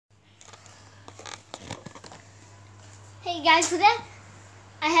Hey guys, today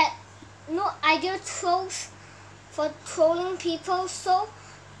I had no idea trolls for trolling people, so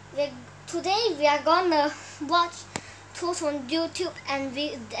today we are gonna watch trolls on YouTube and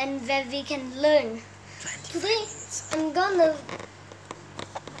where we can learn. Today I'm gonna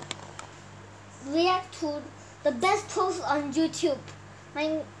react to the best trolls on YouTube,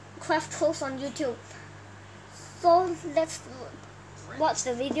 Minecraft trolls on YouTube. So let's watch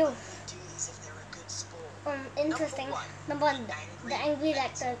the video. Interesting. Number one, the angry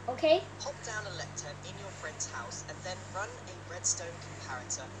lectern, okay? Pop down a lectern in your friend's house and then run a redstone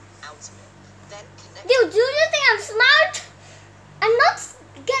comparator out of it. Then connect. Dude, do you think I'm smart? I'm not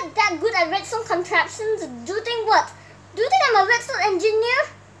get that good at redstone contraptions. Do you think what? Do you think I'm a redstone engineer?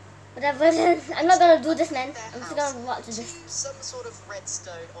 Whatever. I'm not gonna do this, man. I'm just gonna watch this. Some sort of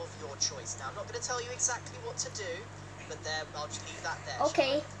redstone of your choice. Now, I'm not gonna tell you exactly what to do, but there, I'll just leave that there.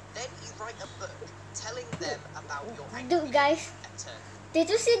 Okay. Then you write a book telling them about your Dude, guys, lectern. did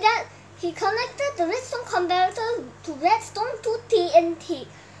you see that? He connected the redstone converter to redstone to TNT.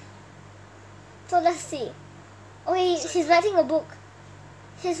 So let's see. Oh, he's writing a book.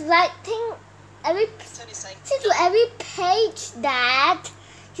 He's writing every to every page that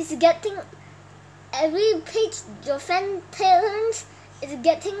he's getting. Every page your friend turns is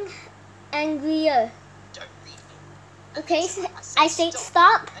getting angrier. Don't read me. Okay, so I say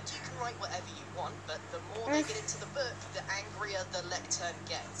stop. And you can write whatever you want, but the more they get into the book, the angrier the lectern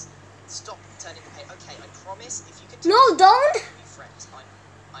gets. Stop turning the page. Okay, I promise. If you can. No, don't. Be friends.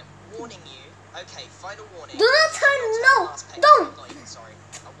 I'm warning you. Okay, final warning. Do not turn. No, don't. I'm not even sorry.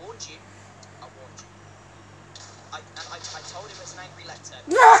 I warned you. I warned you. I told him it's an angry lectern.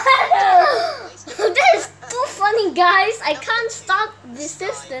 That is too funny, guys. I can't stop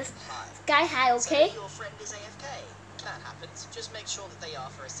resist this. Sky high, okay? So your friend is AFK. That happens. Just make sure that they are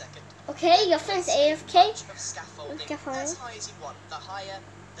for a second. Okay, your friend's AFK. Of scaffolding as high as you want. The higher,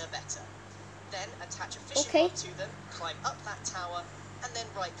 the better. Then attach a fishing rod to them, climb up that tower, and then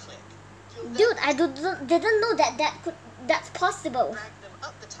right click. Dude, I didn't know that's possible. Drag them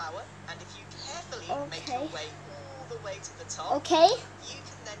up the tower, and if you carefully make your way all the way to the top, okay, you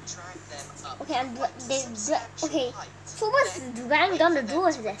can then drag them up. Okay, okay. Height. So what's Dwayne gonna do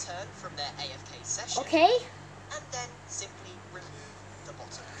with this? Return from their AFK session. Okay. And then simply remove the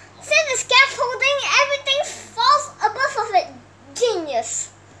bottom. See the scaffolding, everything falls above of it.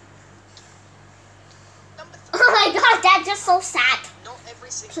 Genius. Number 3. Oh my god, that's just so sad. Not every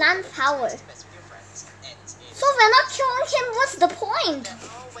single Plant power. to mess with your friends ends in. So we're not killing him, what's the point?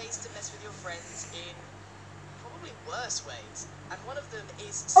 There are ways to mess with your friends in probably worse ways. And one of them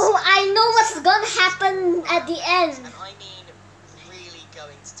is... Oh, I know what's gonna happen at the end. And I mean really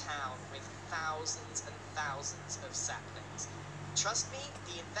going to town with thousands and thousands of saplings. Trust me,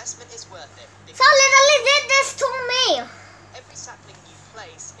 the investment is worth it. So literally did this to me. Every sapling you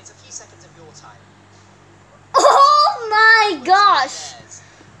place is a few seconds of your time. Oh my gosh.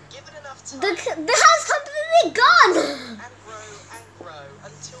 Give it enough time. The house completely gone. And grow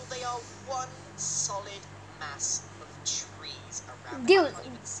until they are one solid mass of trees around. Dude. You can't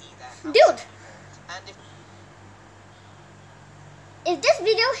even see their house Dude. anymore. And if this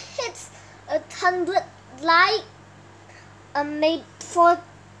video hits 100 likes, maybe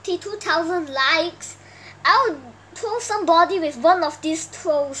 42,000 likes, I'll throw somebody with one of these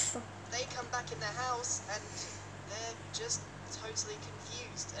trolls. they come back in their house and they're just totally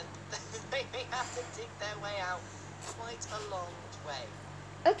confused and they may have to dig their way out quite a long way.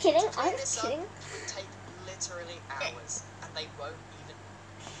 Are you kidding? To Are clear you this kidding? up would take literally hours and they won't even...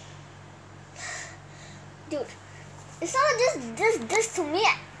 Dude, it's not this to me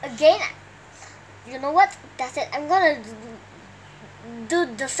again. You know what? That's it. I'm gonna do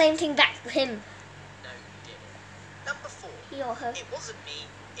the same thing back to him. No, you didn't. Number 4. He or her. It wasn't me,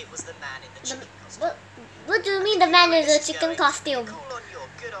 it was the man in the chicken costume. What do you mean the man in the chicken costume? You call on your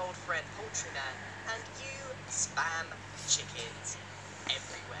good old friend Poultry Man and you spam chickens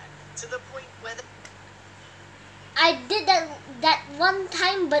everywhere. To the point where I did that one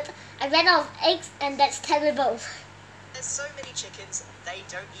time, but I ran out of eggs, and that's terrible. there's so many chickens, they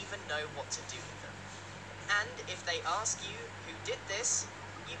don't even know what to do with them. And if they ask you who did this,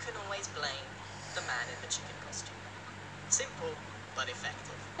 you can always blame the man in the chicken costume. Simple, but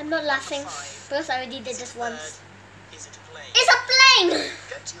effective. I'm not laughing, Number 5, because I already did this once. Is it a plane? It's a plane!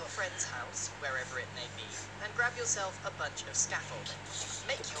 Go to your friend's house, wherever it may be, and grab yourself a bunch of scaffolding.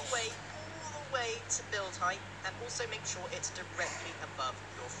 Make your way all the way to build height, and also make sure it's directly above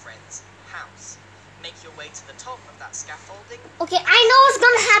your friend's house. Make your way to the top of that scaffolding. Okay, I know what's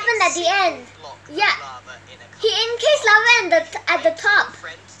gonna happen at the end. Block Yeah. lava in a He encased lava at the top.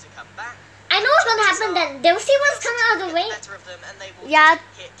 friend to come back. I know what's gonna happen then. They will see what's coming out of the way. Better of them, and they will Yeah,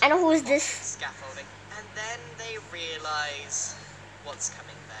 hit I know who is the this. scaffolding, and then they realize what's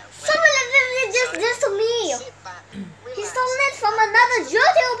coming their way. Someone literally just this to me. Sit back, He relax, stole it from and another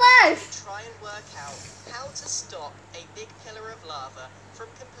YouTuber. try and work out how to stop a big pillar of lava from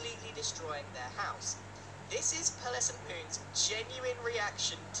completely destroying their house. This is Pearlescent Moon's genuine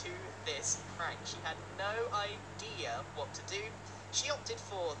reaction to this prank. She had no idea what to do. She opted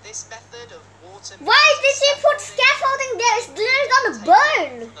for this method of water. Why did she put scaffolding there? It's literally gonna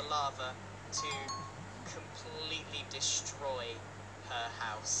burn. The lava to completely destroy her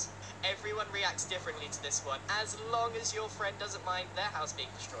house. Everyone reacts differently to this one. As long as your friend doesn't mind their house being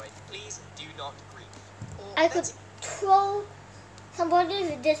destroyed, please do not grieve. Or I could throw somebody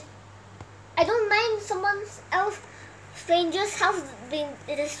with this. I don't mind someone else, stranger's house being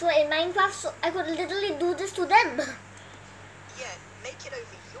destroyed in Minecraft, so I could literally do this to them. Yeah, make it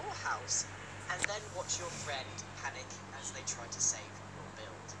over your house, and then watch your friend panic as they try to save your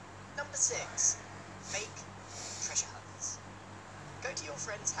build. Number 6, fake treasure hunts. Go to your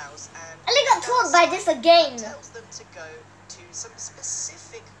friend's house and I only got told by this again. tells them to go to some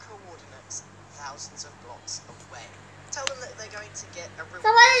specific coordinates thousands of blocks away. Tell them that they're going to get a reward.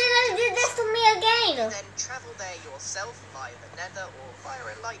 Somebody literally did this to me again. Then travel there yourself via the nether or via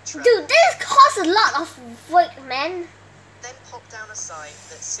a light train. Dude, this costs a lot of work, man. Then pop down a sign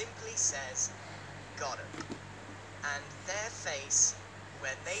that simply says, "Got him." And their face,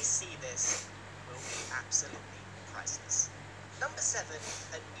 when they see this, will be absolutely priceless. Number 7,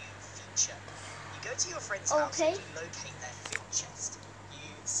 a new feature. You go to your friend's house Okay. and you locate their food chest.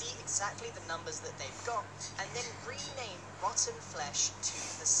 You see exactly the numbers that they've got, and then rename rotten flesh to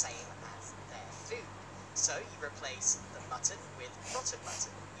the same as their food. So you replace the mutton with rotten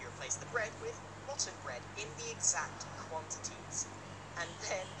mutton. You replace the bread with rotten bread in the exact quantities. And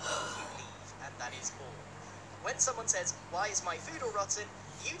then you leave, and that is all. When someone says, "Why is my food all rotten?"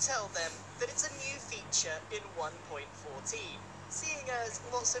 you tell them that it's a new feature in 1.14, seeing as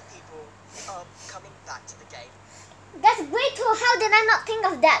lots of people are coming back to the game. That's way too. How did I not think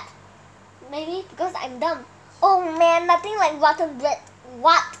of that? Maybe because I'm dumb. Oh man, nothing like rotten bread.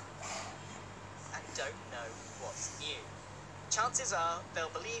 What? And don't know what's new. Chances are they'll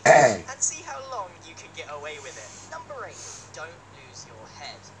believe you and see how long you can get away with it. Number 8, don't lose your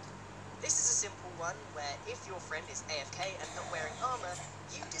head. This is a simple one where if your friend is AFK and not wearing armor,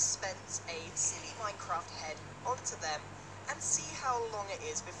 you dispense a silly Minecraft head onto them and see how long it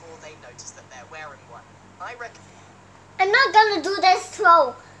is before they notice that they're wearing one. I reckon. I'm not gonna do this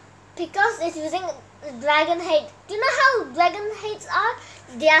throw because it's using dragon hate. Do you know how dragon hates are?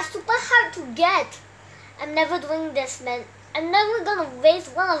 They are super hard to get. I'm never doing this, man. I'm never gonna waste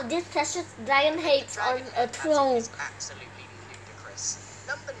one of these precious dragon hates on a throw. Is absolutely ludicrous.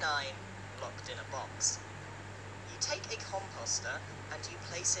 Number 9, locked in a box. You take a composter and you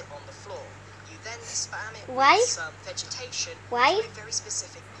place it on the floor. You then spam it Why? with some vegetation Why? to a very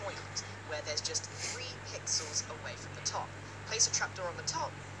specific point where there's just 3 pixels away from the top. Place a trapdoor on the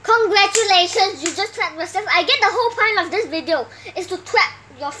top. Congratulations, you just trapped yourself. I get the whole point of this video is to trap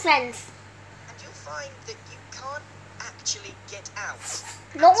your friends. And you'll find that you can't actually get out.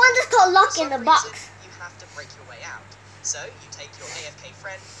 No one just got For locked some in the reason, box. You have to break your way out. So you take your AFK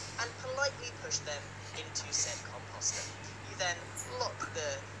friend and politely push them into said composter. You then lock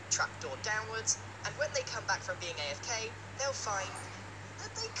the trapdoor downwards, and when they come back from being AFK, they'll find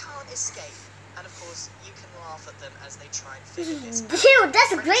that they can't escape. And of course, you can laugh at them as they try and figure this out. Dude,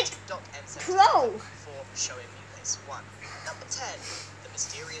 that's a great Pro pro. for showing me this one. Number 10, the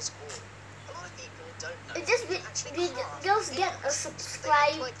mysterious wall. A lot of people don't know. It just that you actually we can't just get a They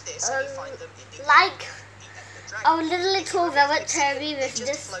subscribe, look like this, and you find them in the like. the Ender Dragon. I will literally If you throw really velvet fix it, cherry they with just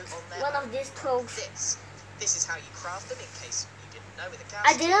this float on their one own of these like probes. This is how you craft them, in case you didn't know, with a gas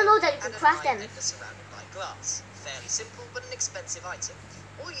I didn't know that you and could an craft iron them. ender surrounded by glass. Fairly simple, but an expensive item.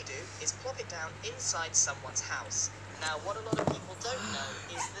 All you do is plop it down inside someone's house. Now, what a lot of people don't know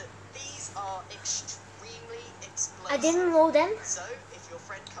is that these are extremely explosive. I didn't know them. So, if your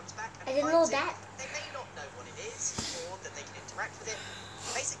friend comes back and I didn't know finds it, that. they may not know what it is, or that they can interact with it.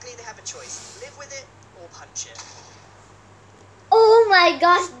 Basically, they have a choice: live with it or punch it. Oh my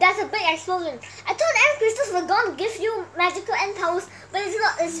gosh, that's a big explosion. I thought end crystals were gonna give you magical end powers, but it's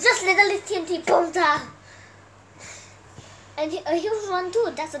not. It's just literally TNT. Boom, da. And here's one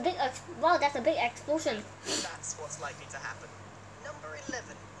too. That's a big. Wow, that's a big explosion. That's what's likely to happen. Number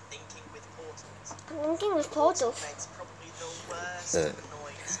 11, thinking with portals. Thinking with portals. Makes probably the worst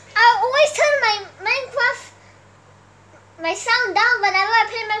noise. I always turn my my sound down whenever I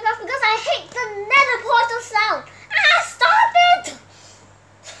play Minecraft because I hate the nether portal sound. Ah, stop it!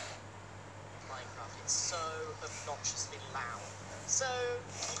 My so obnoxiously loud. So,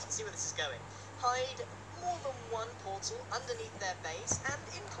 you can see where this is going. Hide more than one portal underneath their base and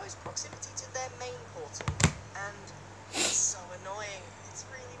in close proximity to their main portal. And it's so annoying. It's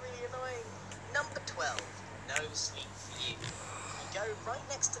really, really annoying. Number 12. No sleep for you. You go right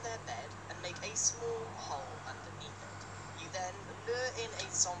next to their bed and make a small hole underneath it. You then lure in a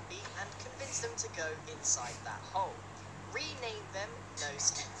zombie and convince them to go inside that hole. Rename them No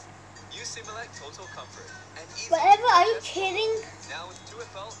Sleep. You simulate total comfort and easy. Whatever, are you kidding? Now with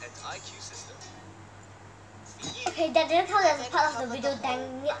 2FL and IQ system. For you, Okay, that didn't count as then part of cover the video, hole dang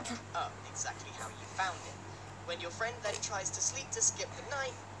back it. up exactly how you found it. When your friend then tries to sleep to skip the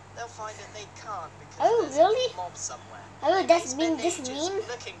night, they'll find that they can't because Oh, there's really? a mob somewhere. Oh, They that's spend mean, this ages mean?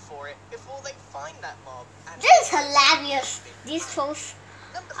 looking for it before they find that mob. And This is hilarious. These trolls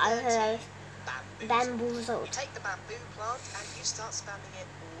Number are 13, hilarious. bamboozle. Bamboozled. You take the bamboo plant and you start spamming it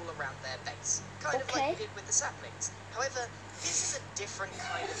all around their base, kind of Okay. like you did with the saplings. However, this is a different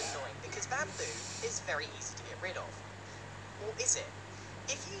kind of annoying because bamboo is very easy to get rid of. Or is it?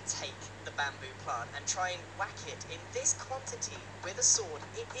 If you take the bamboo plant and try and whack it in this quantity with a sword,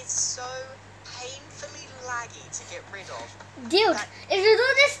 it is so painfully laggy to get rid of. Dude, if you do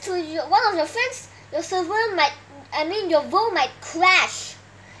this to one of your friends, your server might, your world might crash.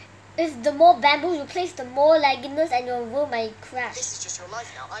 If the more bamboo you place, the more lagginess and your world might crash. This is just your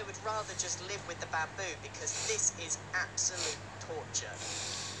life now. I would rather just live with the bamboo because this is absolute torture.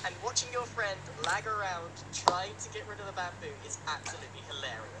 And watching your friend lag around trying to get rid of the bamboo is absolutely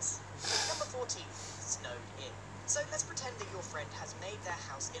hilarious. Number 14, snowed in. So let's pretend that your friend has made their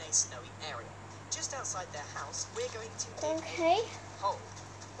house in a snowy area. Just outside their house, we're going to dig Okay. a hole.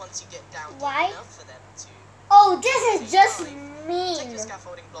 Once you get down deep Why? enough for them to Oh, this is just take mean. the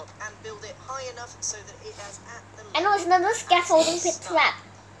scaffolding block and build it high enough so that it is at the I know it's another scaffolding pit trap.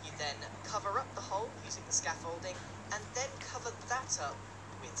 You then cover up the hole using the scaffolding and then cover that up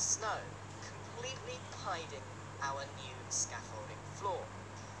with snow, completely hiding our new scaffolding floor.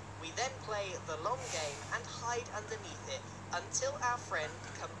 We then play the long game and hide underneath it until our friend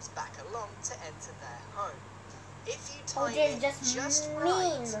comes back along to enter their home. If you Oh, time this it is just just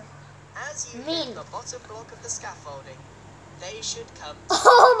right, mean. as you Mean. hit the bottom block of the scaffolding, they should come.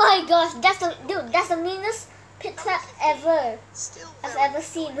 Oh my gosh, that's the meanest pit trap ever Still I've very ever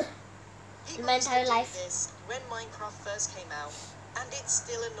seen. annoying. in People my used to entire do life. this when Minecraft first came out, and it's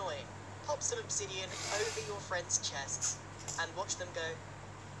still annoying. Pop some obsidian over your friend's chests and watch them go.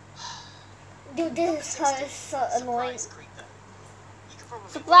 Dude, Number this 16, is so annoying. Surprise creeper. You can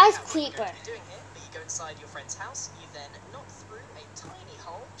probably Surprise work out what you're creeper. going to be doing here, but you go inside your friend's house. You then knock through a tiny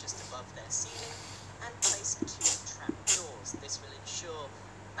hole just above their ceiling and place 2 trapdoors. This will ensure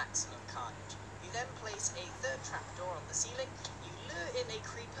maximum carnage. You then place a 3rd trapdoor on the ceiling. You lure in a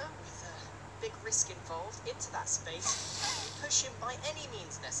creeper with a big risk involved into that space. You push him by any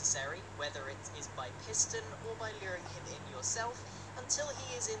means necessary, whether it is by piston or by luring him in yourself, until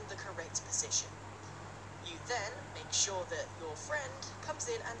he is in the correct position. You then make sure that your friend comes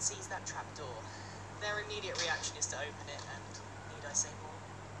in and sees that trapdoor. Their immediate reaction is to open it, and need I say more?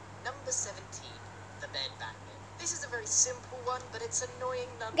 Number 17, the bed magnet. This is a very simple one, but it's annoying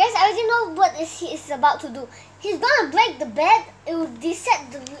nonetheless. Guys, I already know what he is about to do. He's gonna break the bed. It will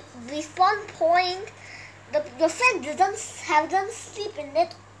reset the respawn point. Your friend haven't sleep in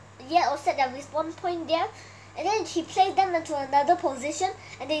it yet or set their respawn point there, and then he placed them into another position,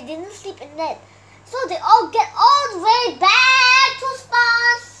 and they didn't sleep in it. So they all get all the way back to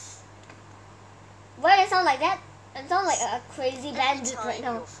spawn. Why does it sound like that? It sounds like a crazy Every bandit time right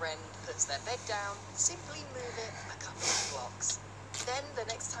now. your friend puts their bed down, simply move it a couple of blocks. Then the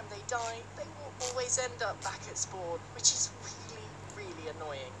next time they die, they will always end up back at spawn, which is really, really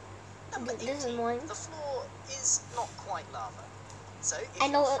annoying. Number This is 18, annoying. the floor is not quite lava. So if I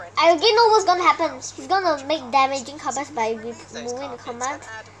know. your friend I is already know what's gonna decorating happen. the house He's with gonna a bunch of make carpets, damaging carpets by remove those removing the carpets command.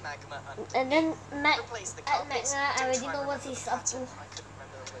 and add magma underneath. And then Replace the at carpets. Magna, I Don't already try and know what remember he's the up to. pattern. I couldn't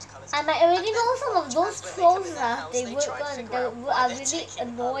remember all those colours. I might already And know then some of watch those as when they come trolls in their house, they they work try and on figure that out why are they're really taking a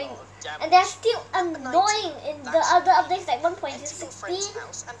annoying. lot of damage. And they're still Number 19, annoying in the that's other you. updates like Enter your friend's 1.16.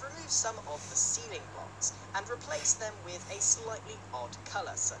 house and remove some of the ceiling blocks and replace them with a slightly odd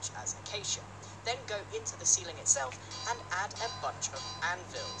colour such as acacia. Then go into the ceiling itself and add a bunch of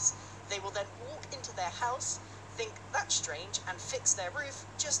anvils. They will then walk into their house, think that's strange, and fix their roof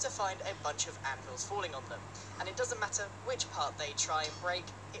just to find a bunch of anvils falling on them. And it doesn't matter which part they try and break,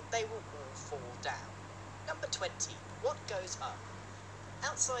 they will all fall down. Number 20, what goes up?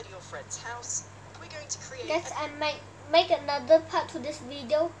 Outside your friend's house, we're going to create Guys, I might make another part to this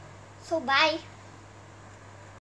video. So bye.